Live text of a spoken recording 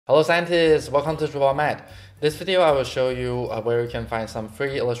Hello scientists, welcome to Med. This video I will show you where you can find some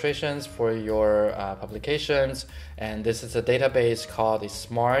free illustrations for your publications, and this is a database called the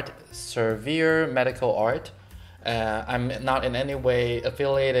Smart Severe Medical Art. I'm not in any way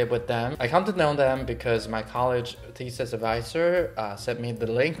affiliated with them. I come to know them because my college thesis advisor sent me the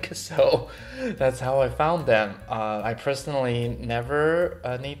link, so that's how I found them. I personally never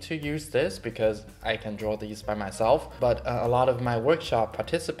need to use this because I can draw these by myself, but a lot of my workshop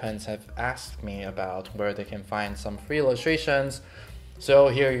participants have asked me about where they can find some free illustrations. So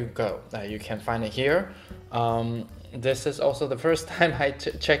here you go, you can find it here. This is also the first time I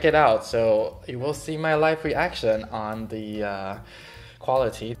check it out, so you will see my live reaction on the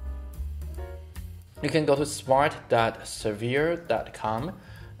quality. You can go to smart.severe.com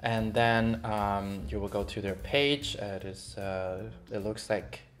and then you will go to their page. It looks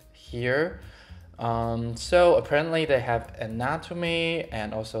like here. So apparently they have anatomy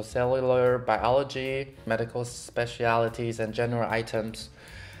and also cellular biology, medical specialties and general items.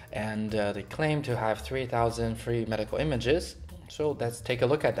 And they claim to have 3,000 free medical images. So let's take a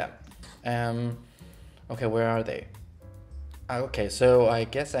look at them. Okay, where are they? Okay, so I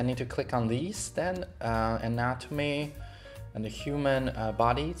guess I need to click on these then. Anatomy and the human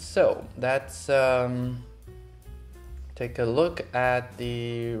body. So let's take a look at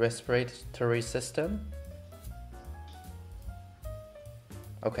the respiratory system.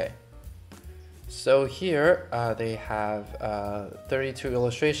 Okay. So here they have 32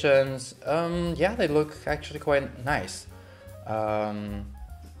 illustrations. Yeah, they look actually quite nice. I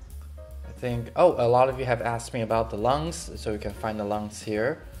think, a lot of you have asked me about the lungs, so you can find the lungs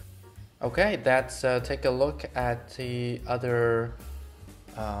here. Okay, let's take a look at the other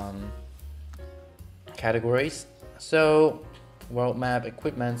categories. So world map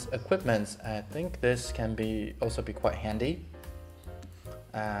equipments. I think this can also be quite handy.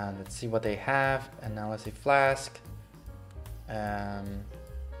 Let's see what they have. Analysis flask,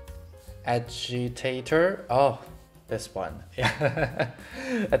 agitator. Oh, this one. Yeah,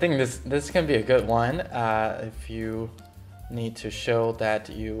 I think this can be a good one if you need to show that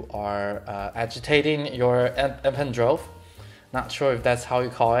you are agitating your ependrome. Not sure if that's how you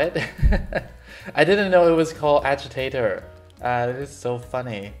call it. I didn't know it was called agitator. It is so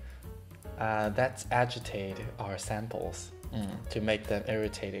funny. Let's agitate our samples to make them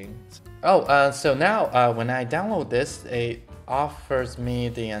irritating. So now when I download this, it offers me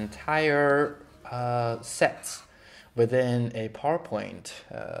the entire sets within a PowerPoint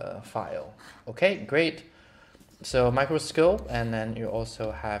file. Okay, great. So microscope, and then you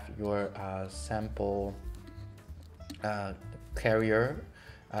also have your sample carrier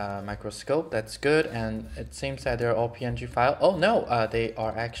microscope. That's good, and it seems that they're all PNG file. Oh no, they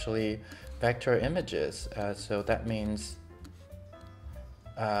are actually vector images. So that means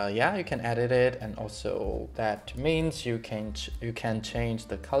yeah, you can edit it, and also that means you can change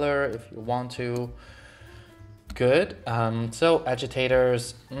the color if you want to. Good. So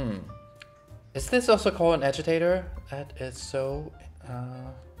agitators. Is this also called an agitator? That is so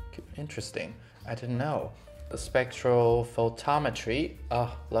interesting. I didn't know. The spectral photometry.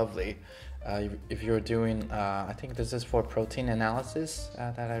 Oh, lovely. If you're doing, I think this is for protein analysis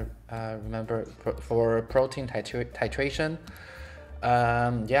that I remember for protein titration.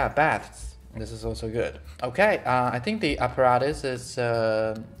 Yeah, baths. This is also good. Okay, I think the apparatus is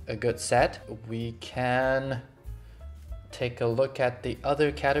a good set. We can take a look at the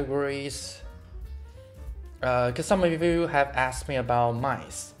other categories. Because some of you have asked me about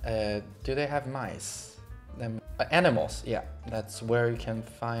mice. Do they have mice? Animals, yeah, that's where you can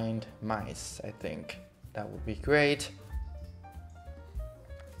find mice, I think. That would be great.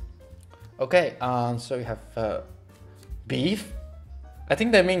 Okay, so you have beef. I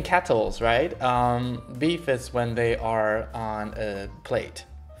think they mean cattle, right? Beef is when they are on a plate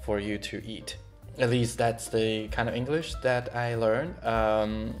for you to eat. At least that's the kind of English that I learned.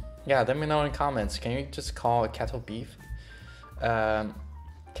 Yeah, let me know in comments. Can you just call a cattle beef?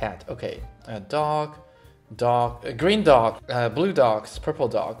 Cat, okay. Dog, green dog, blue dogs, purple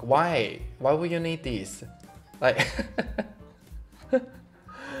dog. Why? Why would you need these? Like,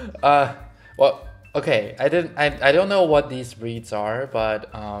 well, okay. I don't know what these breeds are, but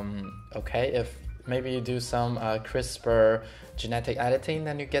okay. If maybe you do some CRISPR genetic editing,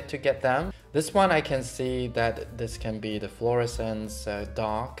 then you get them. This one I can see that this can be the fluorescence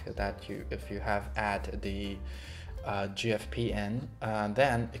dog that if you have add the GFP in,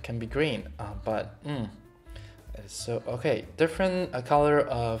 then it can be green. So okay, different color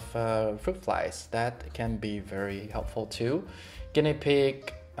of fruit flies, that can be very helpful too. Guinea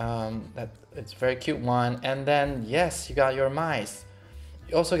pig, that it's very cute one. And then yes, you got your mice.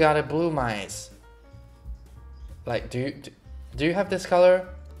 You also got a blue mice. Like, do you have this color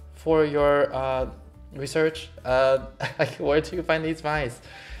for your research? Like, where do you find these mice?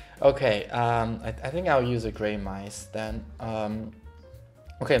 Okay, I think I'll use a gray mice then.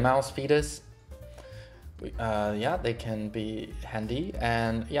 Okay, mouse fetus. Yeah, they can be handy.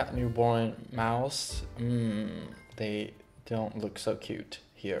 And yeah, newborn mouse. They don't look so cute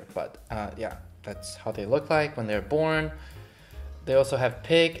here, but yeah, that's how they look like when they're born. They also have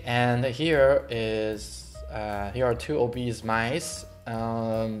pig, and here are two obese mice.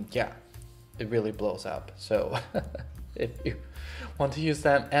 Yeah, it really blows up. So if you want to use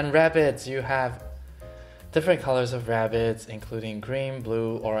them, and rabbits, you have different colors of rabbits, including green,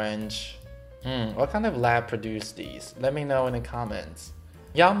 blue, orange. What kind of lab produced these? Let me know in the comments.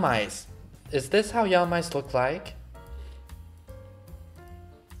 Young mice. Is this how young mice look like?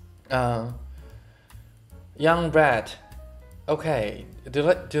 Young rat. Okay.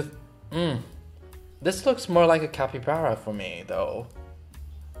 This looks more like a capybara for me, though.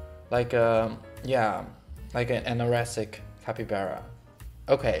 Like yeah, like an anorexic capybara.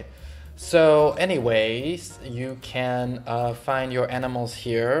 Okay. So anyways, you can find your animals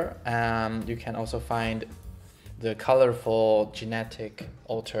here. You can also find the colorful genetic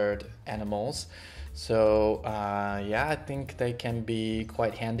altered animals. So yeah, I think they can be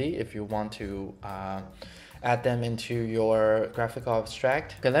quite handy if you want to add them into your graphical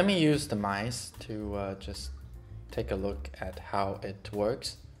abstract. Okay, let me use the mice to just take a look at how it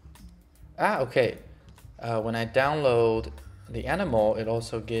works. Okay. When I download the animal, it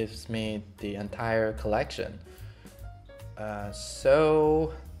also gives me the entire collection.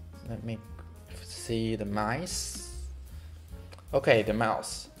 So let me see the mice. Okay, the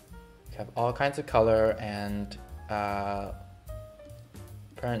mouse. You have all kinds of color, and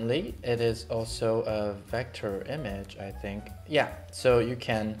apparently it is also a vector image, I think. Yeah, so you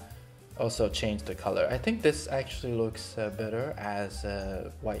can also change the color. I think this actually looks better as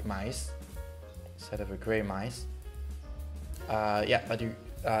white mice instead of a gray mice. Yeah, but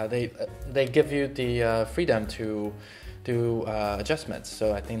they give you the freedom to do adjustments,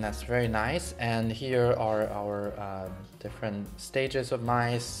 so I think that's very nice. And here are our different stages of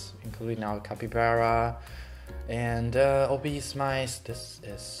mice, including our capybara and obese mice. This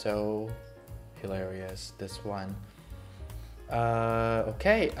is so hilarious, this one.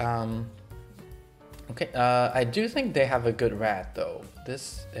 Okay, I do think they have a good rat though.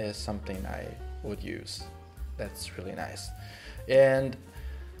 This is something I would use. That's really nice. And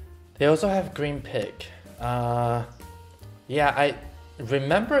they also have green pig. Yeah, I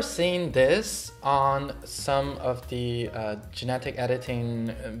remember seeing this on some of the genetic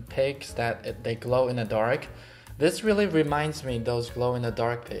editing pigs that they glow in the dark. This really reminds me of those glow in the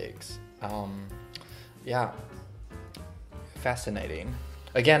dark pigs. Yeah, fascinating.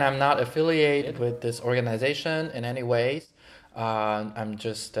 Again, I'm not affiliated with this organization in any way. I'm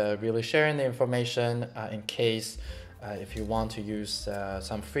just really sharing the information in case if you want to use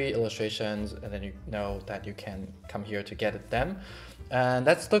some free illustrations, and then you know that you can come here to get them. And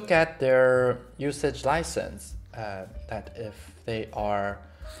let's look at their usage license, that if they are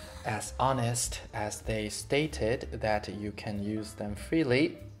as honest as they stated, that you can use them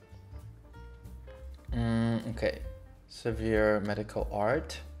freely. Okay, severe medical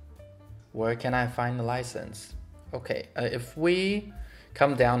art. Where can I find the license? Okay, if we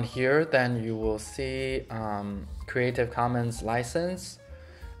come down here, then you will see Creative Commons license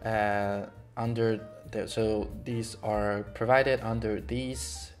under there. So these are provided under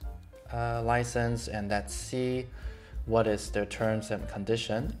these license, and let's see what is their terms and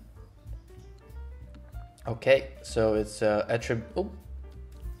condition. Okay, so it's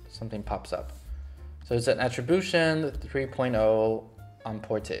something pops up. So it's an attribution 3.0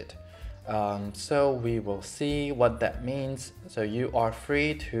 unported. So we will see what that means. So you are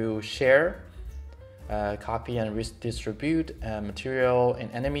free to share, copy and redistribute material in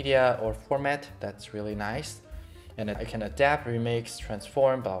any media or format. That's really nice. And I can adapt, remix,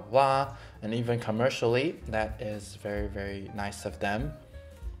 transform, blah, blah, and even commercially. That is very, very nice of them.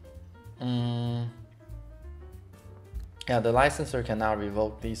 Yeah, the licensor can now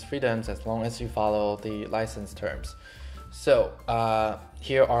revoke these freedoms as long as you follow the license terms. So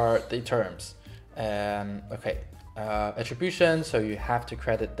here are the terms. Okay, attribution, so you have to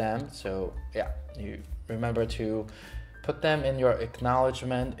credit them. So yeah, you remember to put them in your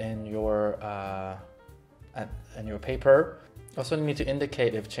acknowledgement in your paper. Also need to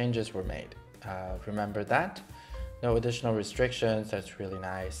indicate if changes were made. Remember that. No additional restrictions. That's really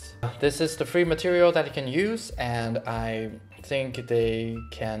nice. This is the free material that you can use, and I think they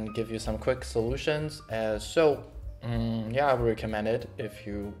can give you some quick solutions. So Yeah, I would recommend it if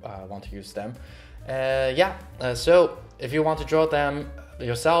you want to use them. So if you want to draw them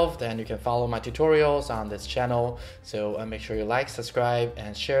yourself, then you can follow my tutorials on this channel. So make sure you like, subscribe,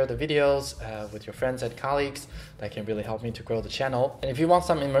 and share the videos with your friends and colleagues. That can really help me to grow the channel. And if you want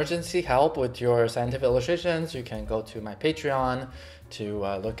some emergency help with your scientific illustrations, you can go to my Patreon to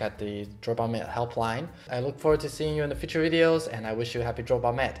look at the Drawbar Med helpline. I look forward to seeing you in the future videos, and I wish you a happy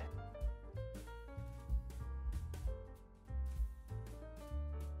Drawbar Med.